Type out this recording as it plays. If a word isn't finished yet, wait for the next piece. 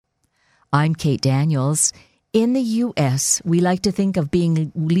I'm Kate Daniels. In the U.S., we like to think of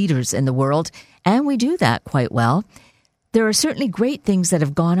being leaders in the world, and we do that quite well. There are certainly great things that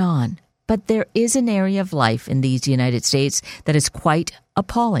have gone on, but there is an area of life in these United States that is quite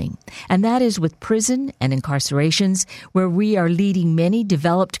appalling, and that is with prison and incarcerations, where we are leading many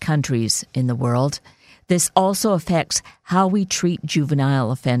developed countries in the world. This also affects how we treat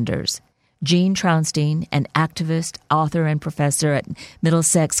juvenile offenders. Jean Trounstine, an activist, author, and professor at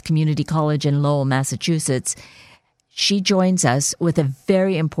Middlesex Community College in Lowell, Massachusetts, she joins us with a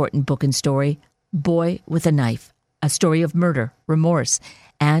very important book and story, Boy with a Knife, a story of murder, remorse,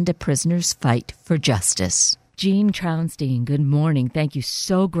 and a prisoner's fight for justice. Jean Trounstine, good morning. Thank you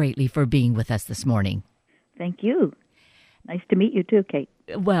so greatly for being with us this morning. Thank you. Nice to meet you too, Kate.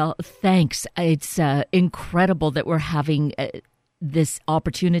 Well, thanks. It's incredible that we're having this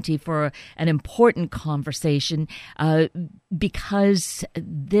opportunity for an important conversation because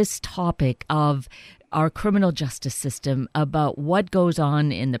this topic of our criminal justice system, about what goes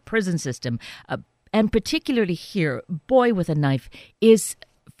on in the prison system, and particularly here, Boy with a Knife, is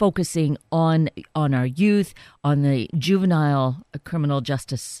focusing on our youth, on the juvenile criminal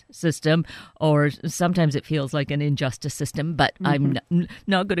justice system, or sometimes it feels like an injustice system, but I'm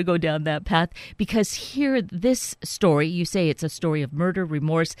not going to go down that path, because here, this story, you say it's a story of murder,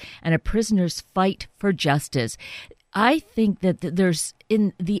 remorse, and a prisoner's fight for justice. I think that there's,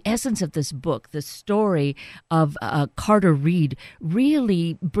 in the essence of this book, the story of Carter Reed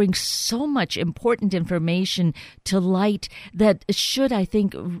really brings so much important information to light that should, I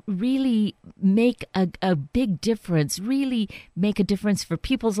think, really make a big difference, really make a difference for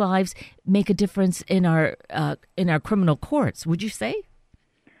people's lives, make a difference in our criminal courts. Would you say?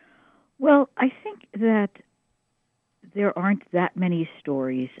 Well, I think that there aren't that many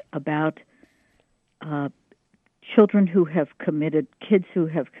stories about children who have committed, kids who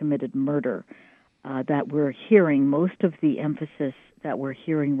have committed murder that we're hearing. Most of the emphasis that we're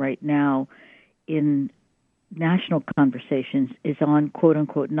hearing right now in national conversations is on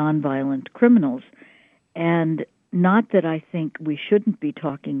quote-unquote nonviolent criminals. And not that I think we shouldn't be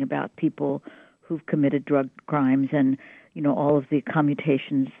talking about people who've committed drug crimes and, you know, all of the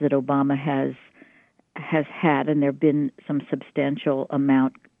commutations that Obama has had, and there have been some substantial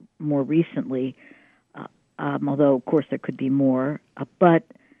amount more recently, although, of course, there could be more. But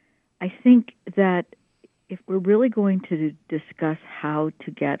I think that if we're really going to discuss how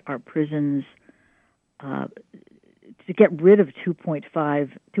to get our prisons, to get rid of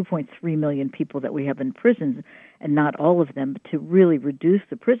 2.3 million people that we have in prisons, and not all of them, but to really reduce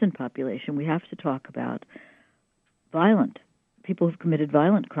the prison population, we have to talk about people who've committed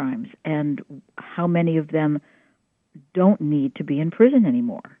violent crimes, and how many of them don't need to be in prison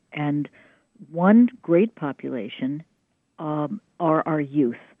anymore. And one great population are our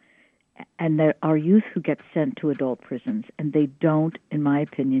youth, and our youth who get sent to adult prisons, and they don't, in my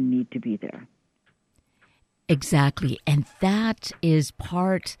opinion, need to be there. Exactly, and that is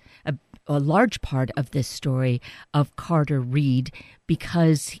a large part of this story of Carter Reed,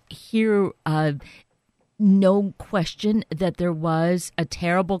 because here, no question that there was a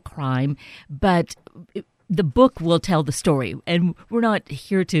terrible crime, but the book will tell the story, and we're not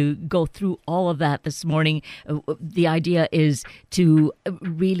here to go through all of that this morning. The idea is to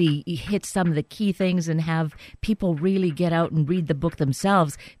really hit some of the key things and have people really get out and read the book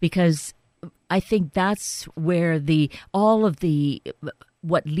themselves, because I think that's where all of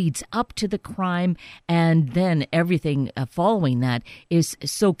what leads up to the crime and then everything following that is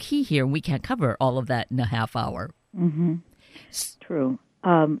so key here. We can't cover all of that in a half hour. Mm-hmm. True.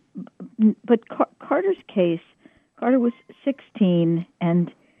 But Carter's case, Carter was 16,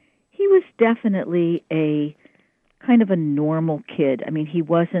 and he was definitely a kind of a normal kid. I mean, he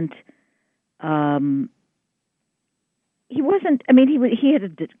had a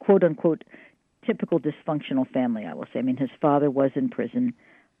quote-unquote typical dysfunctional family, I will say. I mean, his father was in prison.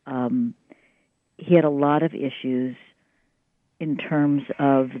 He had a lot of issues in terms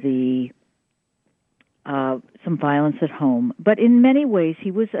of some violence at home. But in many ways,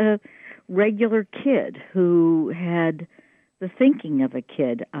 he was a regular kid who had the thinking of a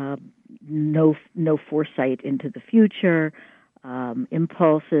kid, no foresight into the future,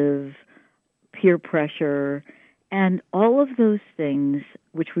 impulsive, peer pressure, and all of those things,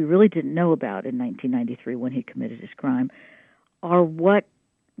 which we really didn't know about in 1993 when he committed his crime, are what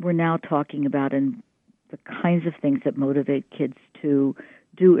we're now talking about in the kinds of things that motivate kids to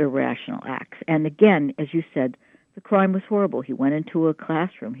do irrational acts. And again, as you said, the crime was horrible. He went into a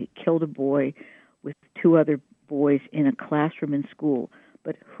classroom. He killed a boy with two other boys in a classroom in school.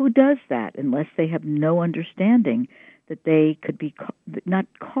 But who does that unless they have no understanding that they could be not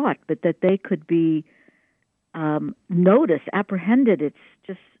caught, but that they could be noticed, apprehended. It's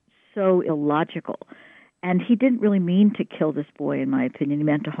just so illogical. And he didn't really mean to kill this boy, in my opinion. He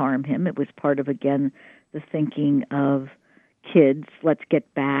meant to harm him. It was part of, again, the thinking of kids. Let's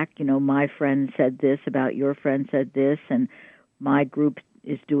get back. My friend said this about your friend said this, and my group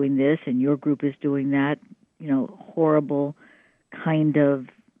is doing this, and your group is doing that. Horrible kind of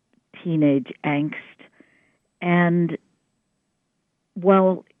teenage angst. And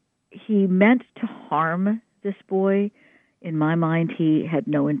while he meant to harm this boy, in my mind, he had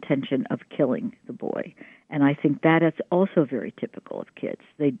no intention of killing the boy. And I think that is also very typical of kids.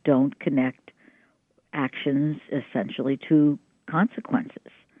 They don't connect actions essentially to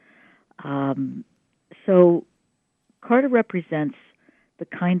consequences. So Carter represents the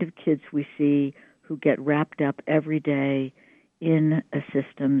kind of kids we see who get wrapped up every day in a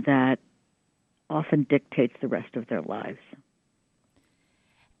system that often dictates the rest of their lives.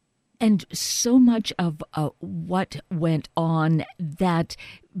 And so much of what went on that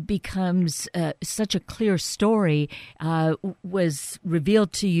becomes such a clear story was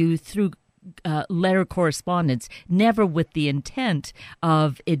revealed to you through letter correspondence, never with the intent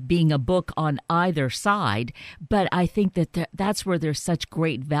of it being a book on either side. But I think that that's where there's such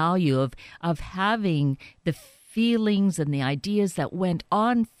great value of having the feelings and the ideas that went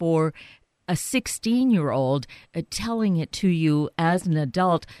on for a 16-year-old telling it to you as an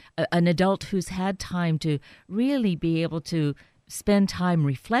adult who's had time to really be able to spend time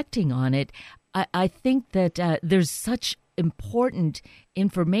reflecting on it. I think that there's such important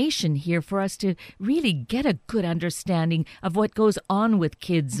information here for us to really get a good understanding of what goes on with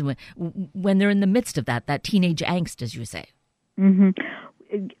kids when they're in the midst of that teenage angst, as you say.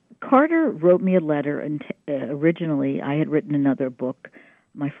 Mm-hmm. Carter wrote me a letter, and originally I had written another book,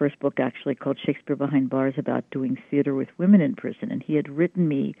 my first book actually, called Shakespeare Behind Bars, about doing theater with women in prison. And he had written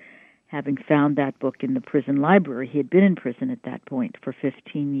me, having found that book in the prison library. He had been in prison at that point for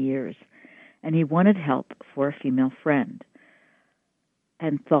 15 years. And he wanted help for a female friend.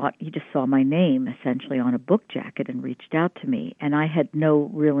 And thought, he just saw my name essentially on a book jacket and reached out to me. And I had no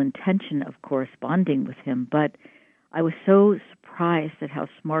real intention of corresponding with him, but I was so surprised at how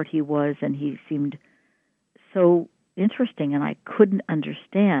smart he was, and he seemed so interesting, and I couldn't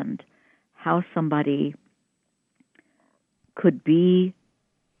understand how somebody could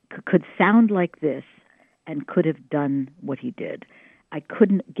sound like this and could have done what he did. I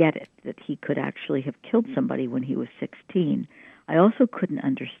couldn't get it, that he could actually have killed somebody when he was 16. I also couldn't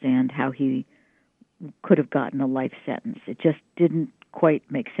understand how he could have gotten a life sentence. It just didn't quite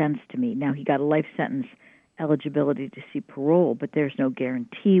make sense to me. Now, he got a life sentence eligibility to see parole, but there's no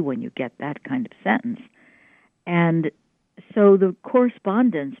guarantee when you get that kind of sentence. And so the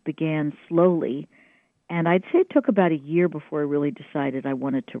correspondence began slowly, and I'd say it took about a year before I really decided I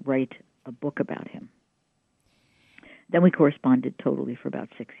wanted to write a book about him. Then we corresponded totally for about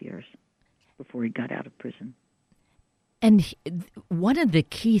 6 years before he got out of prison. And one of the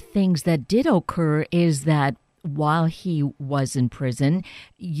key things that did occur is that while he was in prison,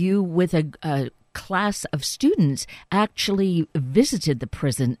 you, with a class of students, actually visited the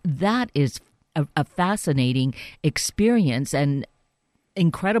prison. That is a fascinating experience, and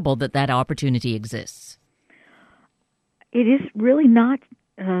incredible that opportunity exists. It is really not,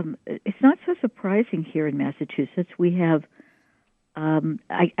 it's not so surprising here in Massachusetts. We have,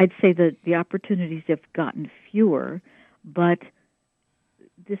 I'd say that the opportunities have gotten fewer, but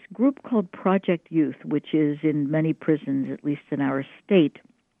this group called Project Youth, which is in many prisons, at least in our state,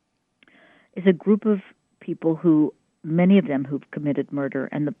 is a group of people who, many of them who've committed murder.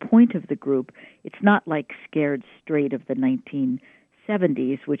 And the point of the group, it's not like Scared Straight of the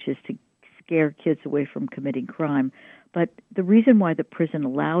 1970s, which is to scare kids away from committing crime. But the reason why the prison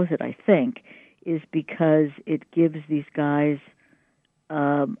allows it, I think, is because it gives these guys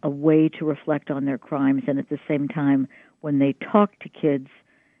a way to reflect on their crimes, and at the same time, when they talk to kids,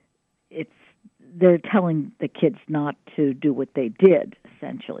 they're telling the kids not to do what they did,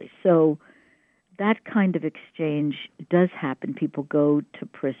 essentially. So that kind of exchange does happen. People go to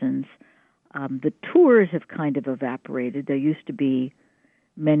prisons. The tours have kind of evaporated. There used to be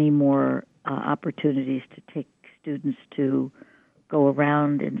many more opportunities to take students to go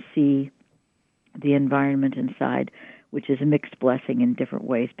around and see the environment inside, which is a mixed blessing in different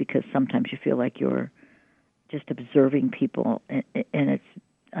ways, because sometimes you feel like you're just observing people and it's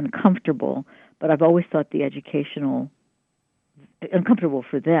uncomfortable. But I've always thought the uncomfortable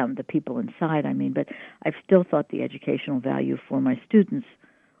for them, the people inside, I mean, but I've still thought the educational value for my students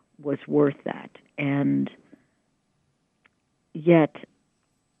was worth that. And yet,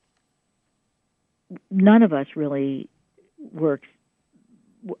 none of us really were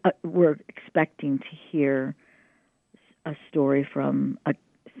expecting to hear a story from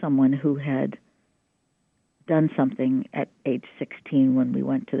someone who had done something at age 16 when we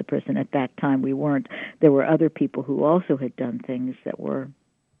went to the prison. At that time, we weren't. There were other people who also had done things that were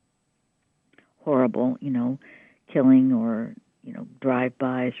horrible, killing or,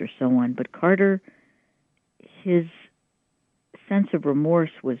 drive-bys or so on. But Carter, his sense of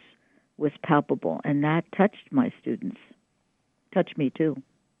remorse was palpable, and that touched my students, touched me too.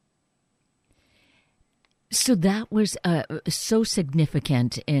 So that was so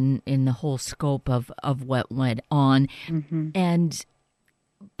significant in the whole scope of what went on. Mm-hmm. And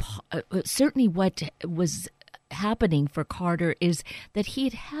certainly what was happening for Carter is that he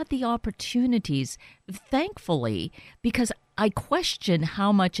had the opportunities, thankfully, because I question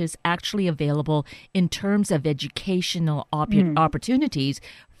how much is actually available in terms of educational opportunities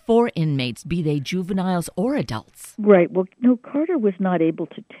for inmates, be they juveniles or adults. Right. Well, no, Carter was not able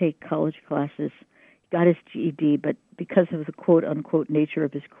to take college classes. He got his GED, but because of the quote-unquote nature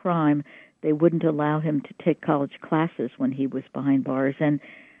of his crime, they wouldn't allow him to take college classes when he was behind bars. And,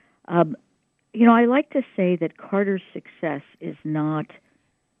 I like to say that Carter's success is not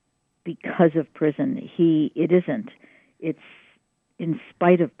because of prison. It isn't. It's in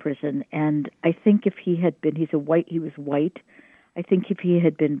spite of prison. And I think if he was white. I think if he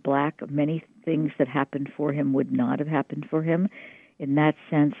had been black, many things that happened for him would not have happened for him. In that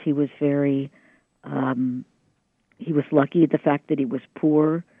sense, he was very, he was lucky. The fact that he was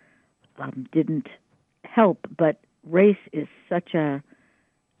poor didn't help. But race is such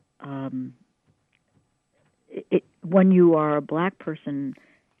when you are a black person,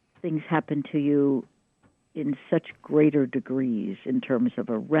 things happen to you in such greater degrees in terms of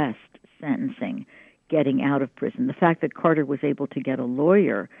arrest, sentencing, getting out of prison. The fact that Carter was able to get a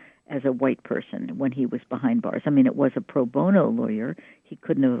lawyer as a white person when he was behind bars. I mean, it was a pro bono lawyer. He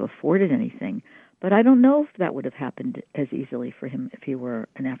couldn't have afforded anything. But I don't know if that would have happened as easily for him if he were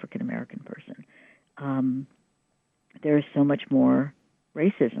an African-American person. There is so much more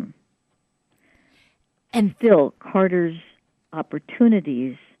racism. And still, Carter's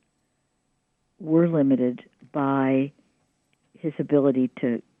opportunities were limited by his ability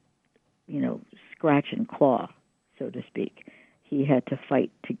to, scratch and claw, so to speak. He had to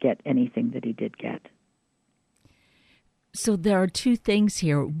fight to get anything that he did get. So there are two things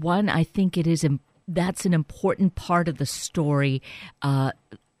here. One, I think that's an important part of the story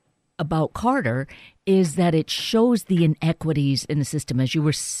about Carter, is that it shows the inequities in the system. As you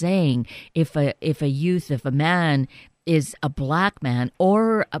were saying, if a man is a black man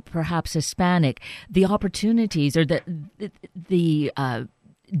or perhaps Hispanic, the opportunities or the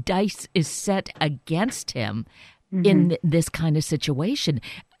dice is set against him in this kind of situation.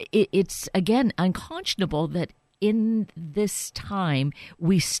 It's, again, unconscionable that in this time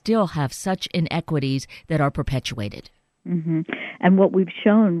we still have such inequities that are perpetuated. Mm-hmm. And what we've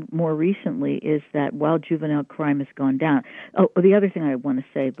shown more recently is that while juvenile crime has gone down, the other thing I want to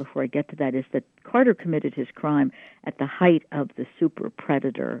say before I get to that is that Carter committed his crime at the height of the super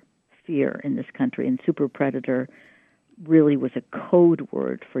predator fear in this country, and super predator really was a code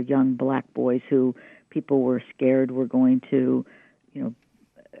word for young black boys who people were scared were going to,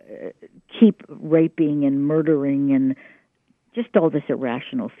 keep raping and murdering, and just all this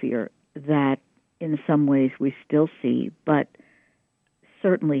irrational fear that in some ways we still see, but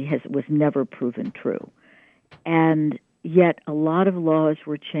certainly was never proven true. And yet a lot of laws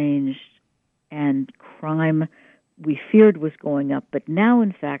were changed, and crime we feared was going up, but now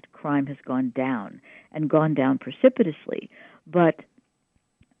in fact crime has gone down, and gone down precipitously. But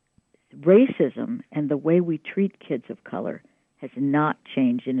racism and the way we treat kids of color has not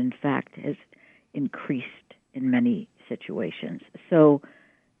changed, and in fact has increased in many situations. So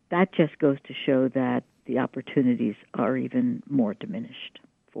that just goes to show that the opportunities are even more diminished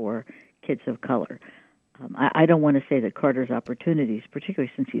for kids of color. I don't want to say that Carter's opportunities,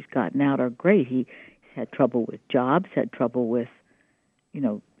 particularly since he's gotten out, are great. He's had trouble with jobs, had trouble with,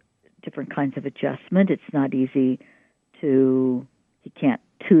 different kinds of adjustment. It's not easy he can't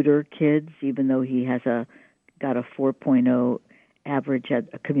tutor kids, even though he has got a 4.0 average at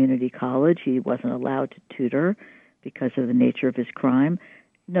a community college. He wasn't allowed to tutor because of the nature of his crime.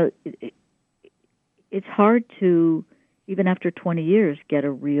 No, it's hard to, even after 20 years, get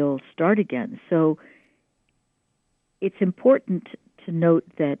a real start again. So it's important to note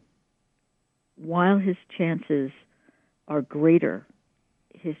that while his chances are greater,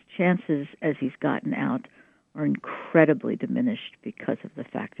 his chances as he's gotten out are incredibly diminished because of the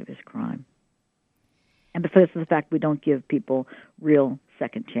fact of his crime. And because of the fact we don't give people real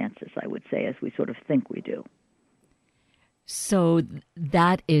second chances, I would say, as we sort of think we do. So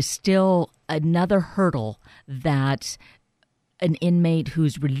that is still another hurdle that an inmate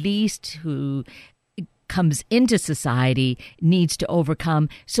who's released, who comes into society, needs to overcome.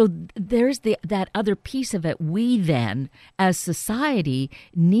 So there's that other piece of it. We then, as society,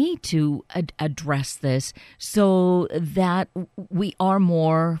 need to address this so that we are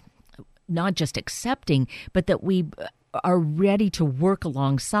more not just accepting, but that we are ready to work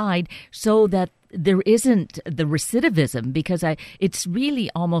alongside so that there isn't the recidivism, because it's really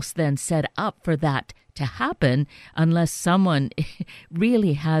almost then set up for that to happen unless someone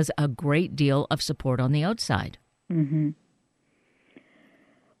really has a great deal of support on the outside. Mm-hmm.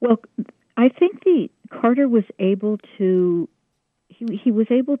 Well, I think Carter was able to, he was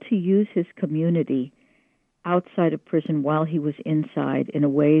able to use his community outside of prison while he was inside in a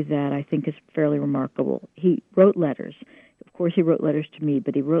way that I think is fairly remarkable. He wrote letters. Of course, he wrote letters to me,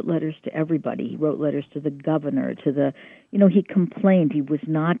 but he wrote letters to everybody. He wrote letters to the governor, he complained. He was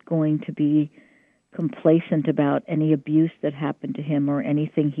not going to be complacent about any abuse that happened to him or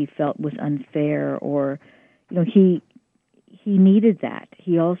anything he felt was unfair, or, he needed that.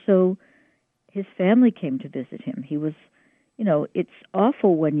 He also, his family came to visit him. He was, it's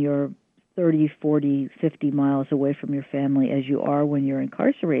awful when you're 30, 40, 50 miles away from your family as you are when you're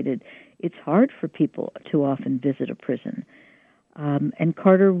incarcerated. It's hard for people to often visit a prison. And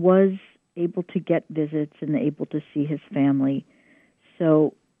Carter was able to get visits and able to see his family.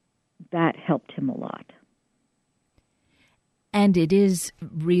 So that helped him a lot. And it is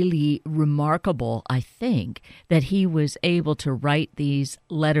really remarkable, I think, that he was able to write these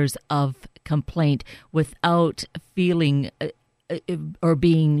letters of complaint without feeling or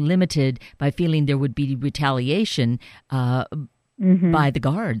being limited by feeling there would be retaliation by the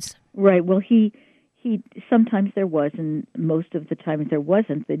guards. Right. Well, he sometimes there was, and most of the time there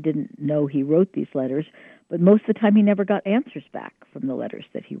wasn't. They didn't know he wrote these letters, but most of the time he never got answers back from the letters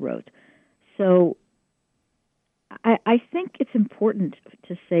that he wrote. So I think it's important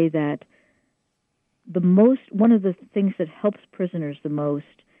to say that one of the things that helps prisoners the most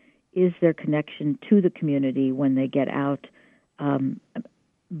is their connection to the community when they get out, and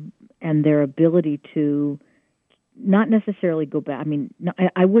their ability to not necessarily go back. I mean,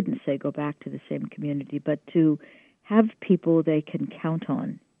 I wouldn't say go back to the same community, but to have people they can count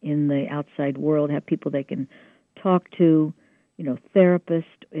on in the outside world, have people they can talk to, therapist,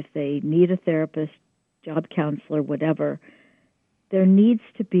 if they need a therapist, job counselor, whatever. There needs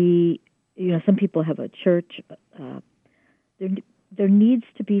to be, some people have a church. There needs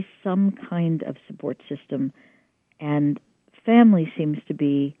to be some kind of support system, and family seems to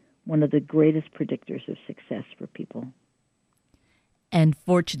be one of the greatest predictors of success for people. And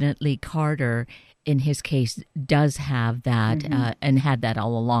fortunately, Carter, in his case, does have that and had that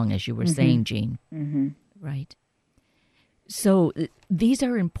all along, as you were saying, Jean. Mm-hmm. Right. So these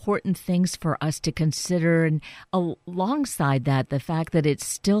are important things for us to consider. And alongside that, the fact that it's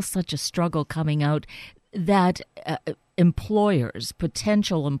still such a struggle coming out, that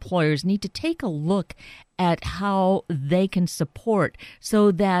potential employers need to take a look at how they can support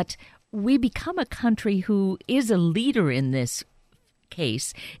so that we become a country who is a leader in this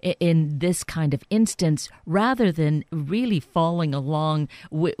case, in this kind of instance, rather than really following along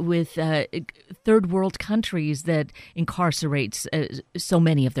with third world countries that incarcerates so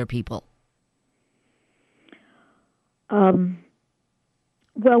many of their people. Well,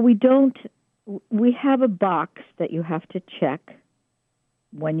 we don't. We have a box that you have to check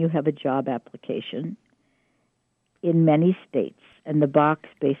when you have a job application in many states, and the box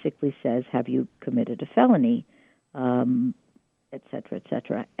basically says, have you committed a felony, et cetera, et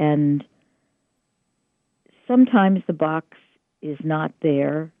cetera. And sometimes the box is not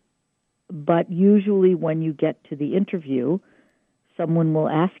there, but usually when you get to the interview, someone will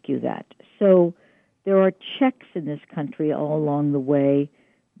ask you that. So there are checks in this country all along the way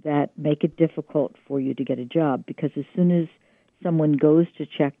that make it difficult for you to get a job, because as soon as someone goes to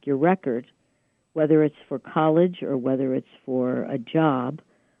check your record, whether it's for college or whether it's for a job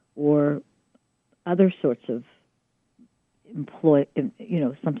or other sorts of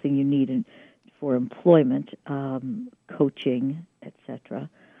something you need for employment, coaching, etc.,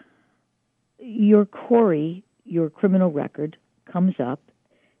 your CORI, your criminal record, comes up,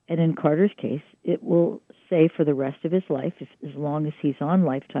 and in Carter's case, it will say for the rest of his life, as long as he's on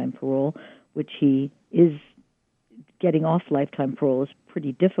lifetime parole, which he is, getting off lifetime parole is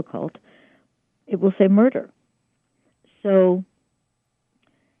pretty difficult, it will say murder. So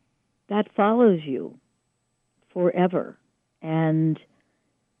that follows you forever. And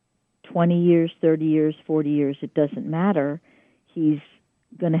 20 years, 30 years, 40 years, it doesn't matter. He's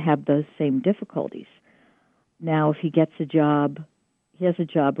going to have those same difficulties. now if he gets a job, he has a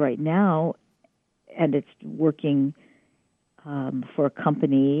job right now, and it's working for a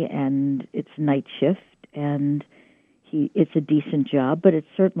company, and it's night shift, and it's a decent job, but it's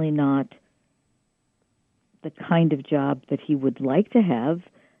certainly not the kind of job that he would like to have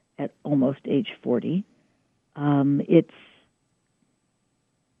at almost age 40.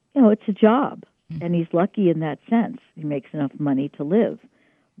 It's a job, and he's lucky in that sense. He makes enough money to live,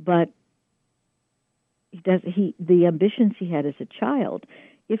 but the ambitions he had as a child,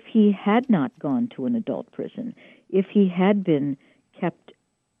 if he had not gone to an adult prison, if he had been kept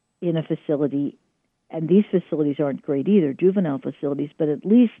in a facility, and these facilities aren't great either, juvenile facilities, but at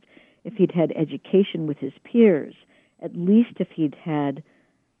least if he'd had education with his peers, at least if he'd had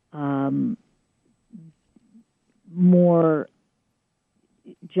more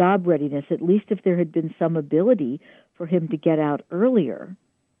job readiness, at least if there had been some ability for him to get out earlier,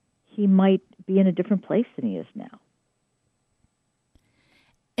 he might be in a different place than he is now.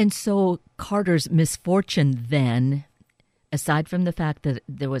 And so Carter's misfortune then, aside from the fact that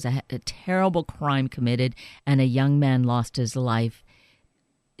there was a terrible crime committed and a young man lost his life,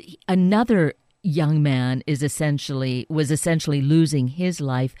 another young man was essentially losing his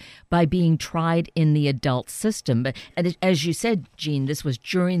life by being tried in the adult system. But as you said, Jean, this was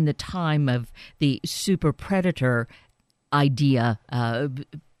during the time of the super predator idea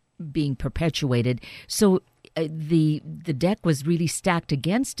being perpetuated. So the deck was really stacked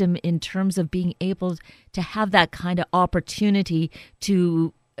against him in terms of being able to have that kind of opportunity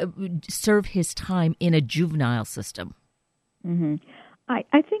to serve his time in a juvenile system. Mm-hmm. I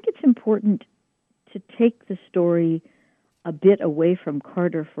think it's important to take the story a bit away from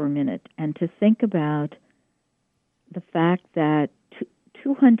Carter for a minute and to think about the fact that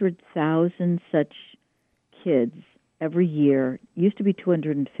 200,000 such kids every year, used to be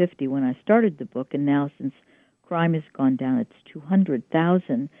 250 when I started the book, and now since crime has gone down, it's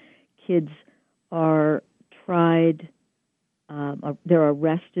 200,000 kids are tried, they're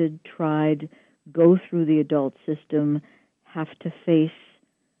arrested, tried, go through the adult system, have to face,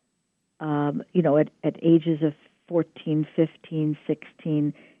 at ages of 14, 15,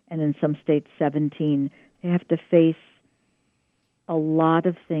 16, and in some states 17, they have to face a lot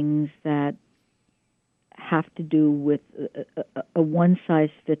of things that have to do with a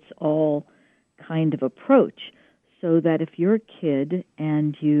one-size-fits-all kind of approach. So that if you're a kid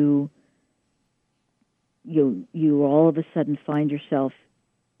and you all of a sudden find yourself,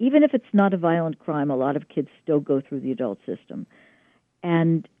 even if it's not a violent crime, a lot of kids still go through the adult system,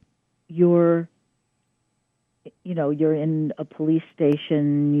 and you're in a police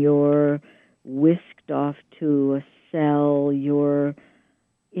station, you're whisked off to a cell, you're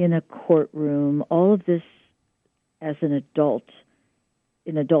in a courtroom, all of this as an adult,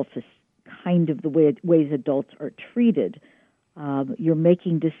 kind of the ways adults are treated. You're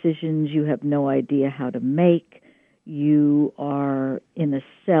making decisions you have no idea how to make. You are in a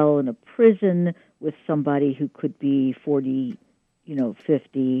cell in a prison with somebody who could be 40,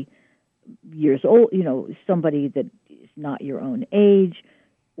 50 years old, somebody that is not your own age,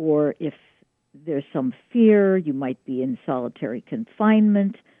 or if there's some fear, you might be in solitary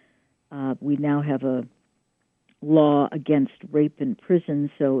confinement. We now have a law against rape in prison,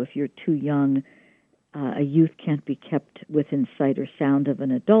 so if you're too young, a youth can't be kept within sight or sound of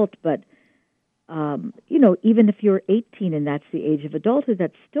an adult. But, even if you're 18 and that's the age of adulthood,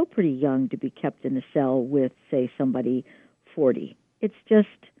 that's still pretty young to be kept in a cell with, say, somebody 40. It's just,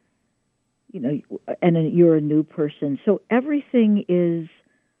 and you're a new person. So everything is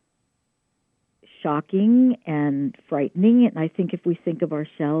shocking and frightening. And I think if we think of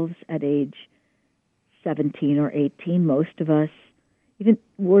ourselves at age 17 or 18, most of us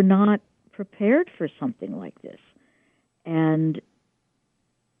were not prepared for something like this. And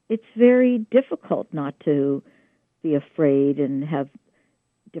it's very difficult not to be afraid and have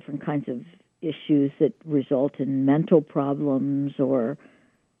different kinds of issues that result in mental problems or,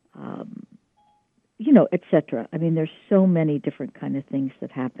 et cetera. I mean, there's so many different kind of things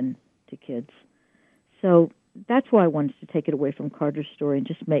that happen to kids. So that's why I wanted to take it away from Carter's story and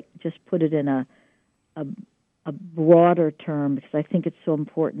just put it in a broader term, because I think it's so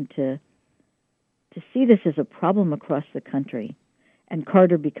important to see this as a problem across the country. And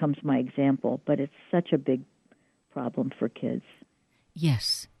Carter becomes my example, but it's such a big problem for kids.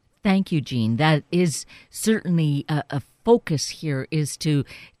 Yes. Thank you, Jean. That is certainly a focus here, is to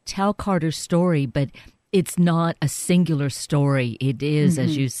tell Carter's story, but it's not a singular story. It is,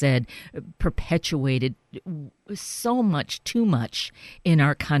 as you said, perpetuated so much, too much in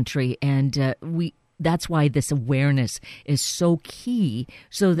our country. And we that's why this awareness is so key,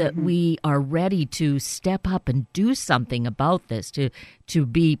 so that we are ready to step up and do something about this, to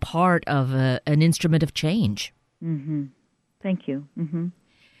be part of an instrument of change. Mm-hmm. Thank you. Mm-hmm.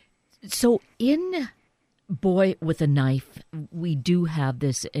 So in Boy with a Knife, we do have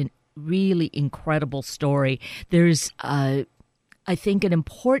this really incredible story. There's I think an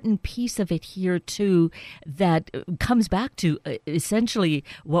important piece of it here, too, that comes back to essentially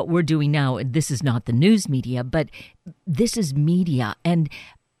what we're doing now. This is not the news media, but this is media. And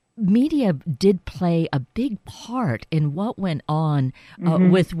media did play a big part in what went on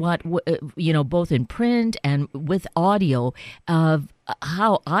with what, both in print and with audio, of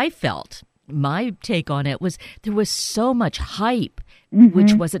how I felt. My take on it was there was so much hype,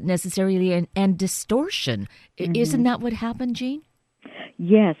 which wasn't necessarily, and distortion. Isn't that what happened, Jean?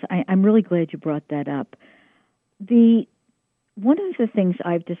 Yes, I'm really glad you brought that up. One of the things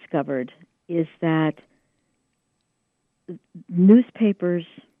I've discovered is that newspapers,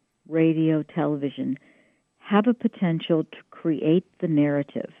 radio, television have a potential to create the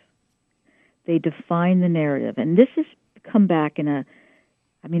narrative. They define the narrative. And this has come back I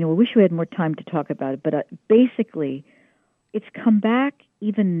wish we had more time to talk about it, but basically it's come back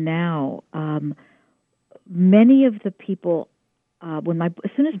even now. Many of the people, as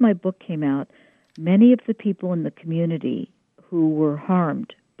soon as my book came out, many of the people in the community who were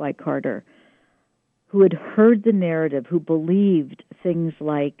harmed by Carter, who had heard the narrative, who believed things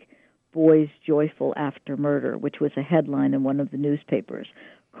like "Boys Joyful After Murder," which was a headline in one of the newspapers,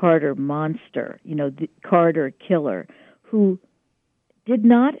 "Carter Monster," the Carter Killer, who did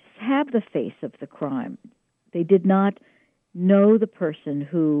not have the face of the crime. They did not know the person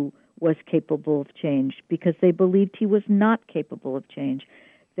who was capable of change because they believed he was not capable of change.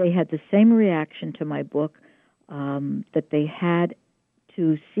 They had the same reaction to my book that they had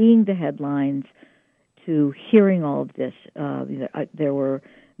to seeing the headlines, to hearing all of this. There were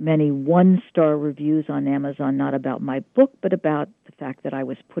many one-star reviews on Amazon, not about my book, but about the fact that I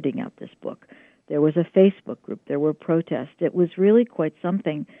was putting out this book. There was a Facebook group. There were protests. It was really quite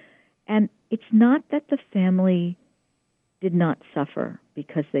something. And it's not that the family did not suffer,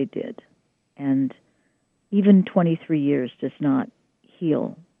 because they did. And even 23 years does not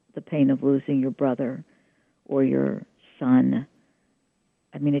heal the pain of losing your brother or your son.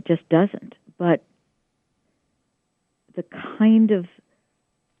 I mean, it just doesn't. But the kind of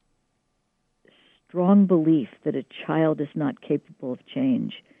strong belief that a child is not capable of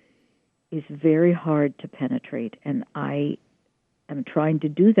change is very hard to penetrate. And I am trying to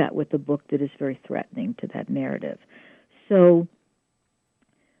do that with a book that is very threatening to that narrative. So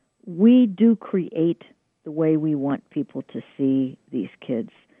we do create the way we want people to see these kids,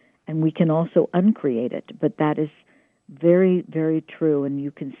 and we can also uncreate it. But that is very, very true, and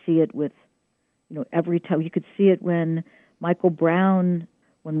you can see it with, every time. You could see it when Michael Brown,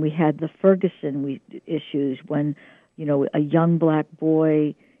 when we had the Ferguson issues, when, a young black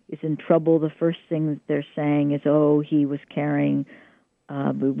boy is in trouble, the first thing that they're saying is, oh, he was carrying,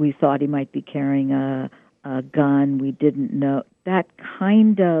 we thought he might be carrying a gun, we didn't know. That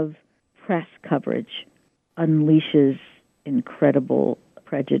kind of press coverage unleashes incredible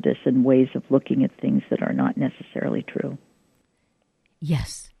prejudice and ways of looking at things that are not necessarily true.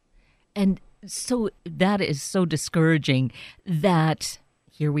 Yes. And so that is so discouraging that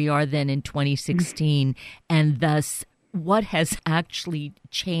here we are then in 2016, and thus what has actually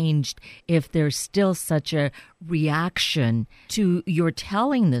changed if there's still such a reaction to your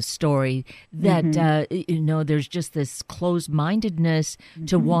telling this story that, there's just this closed-mindedness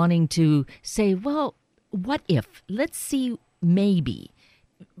to wanting to say, well, what if? Let's see, maybe,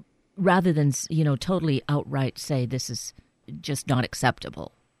 rather than, totally outright say this is just not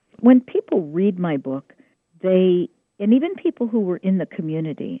acceptable. When people read my book, and even people who were in the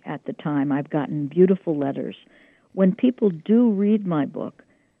community at the time, I've gotten beautiful letters. When people do read my book,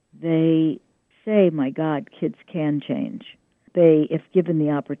 they say, my God, kids can change. If given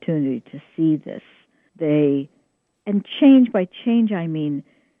the opportunity to see this, and change, by change I mean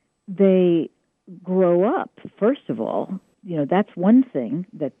they grow up, first of all. That's one thing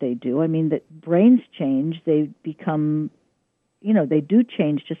that they do. I mean, that brains change, they become, they do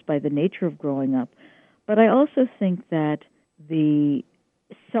change just by the nature of growing up. But I also think that the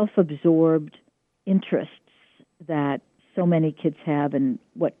self-absorbed interests that so many kids have, and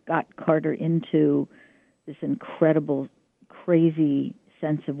what got Carter into this incredible, crazy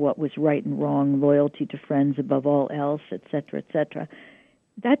sense of what was right and wrong, loyalty to friends above all else, et cetera,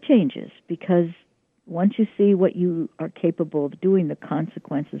 that changes, because once you see what you are capable of doing, the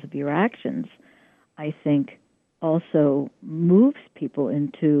consequences of your actions, I think also moves people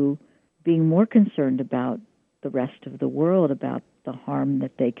into being more concerned about the rest of the world, about the harm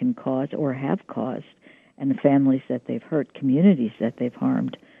that they can cause or have caused, and the families that they've hurt, communities that they've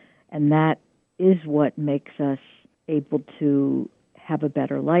harmed. And that is what makes us able to have a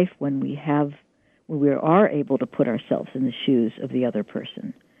better life when we are able to put ourselves in the shoes of the other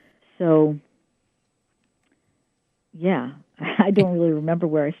person. So, yeah, I don't really remember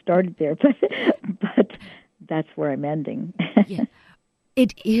where I started there, but that's where I'm ending. Yeah.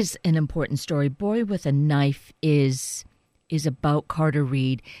 It is an important story. Boy with a Knife is about Carter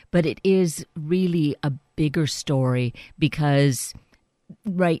Reed, but it is really a bigger story because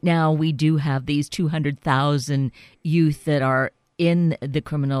right now we do have these 200,000 youth that are in the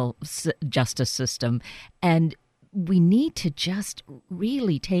criminal justice system, and we need to just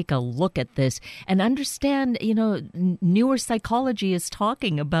really take a look at this and understand, newer psychology is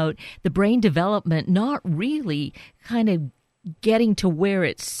talking about the brain development not really kind of getting to where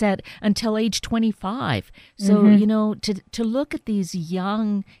it's set until age 25. So, to look at these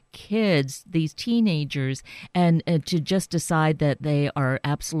young kids, these teenagers, and to just decide that they are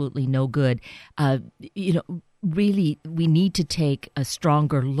absolutely no good, really we need to take a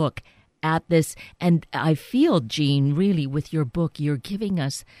stronger look at this. And I feel, Jean, really with your book, you're giving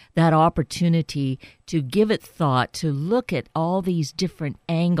us that opportunity to give it thought, to look at all these different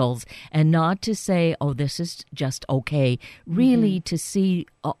angles and not to say, oh, this is just okay. Really to see,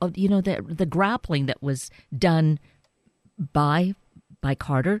 the grappling that was done by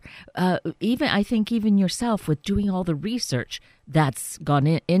Carter, I think even yourself with doing all the research that's gone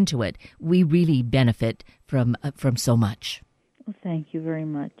into it, we really benefit from so much. Well, thank you very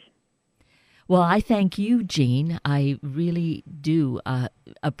much. Well, I thank you, Jean. I really do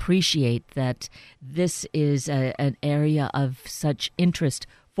appreciate that this is an area of such interest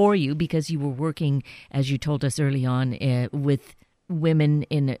for you because you were working, as you told us early on, with women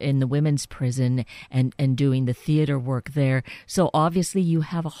in the women's prison and doing the theater work there. So obviously you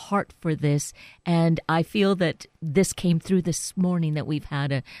have a heart for this, and I feel that this came through this morning, that we've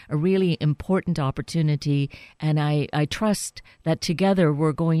had a really important opportunity, and I trust that together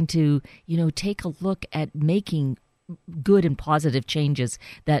we're going to take a look at making good and positive changes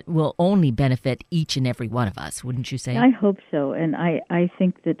that will only benefit each and every one of us, wouldn't you say? I hope so, and I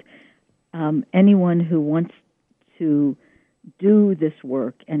think that anyone who wants to do this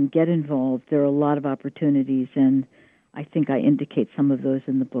work and get involved, there are a lot of opportunities, and I think I indicate some of those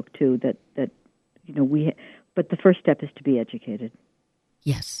in the book too. But the first step is to be educated.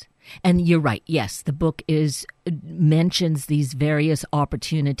 Yes, and you're right. Yes, the book mentions these various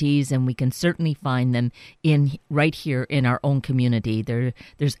opportunities, and we can certainly find them right here in our own community.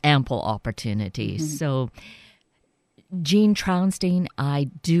 There's ample opportunities. So, Jean Trounstine, I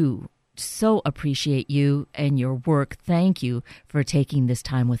do so appreciate you and your work. Thank you for taking this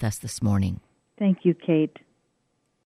time with us this morning. Thank you, Kate.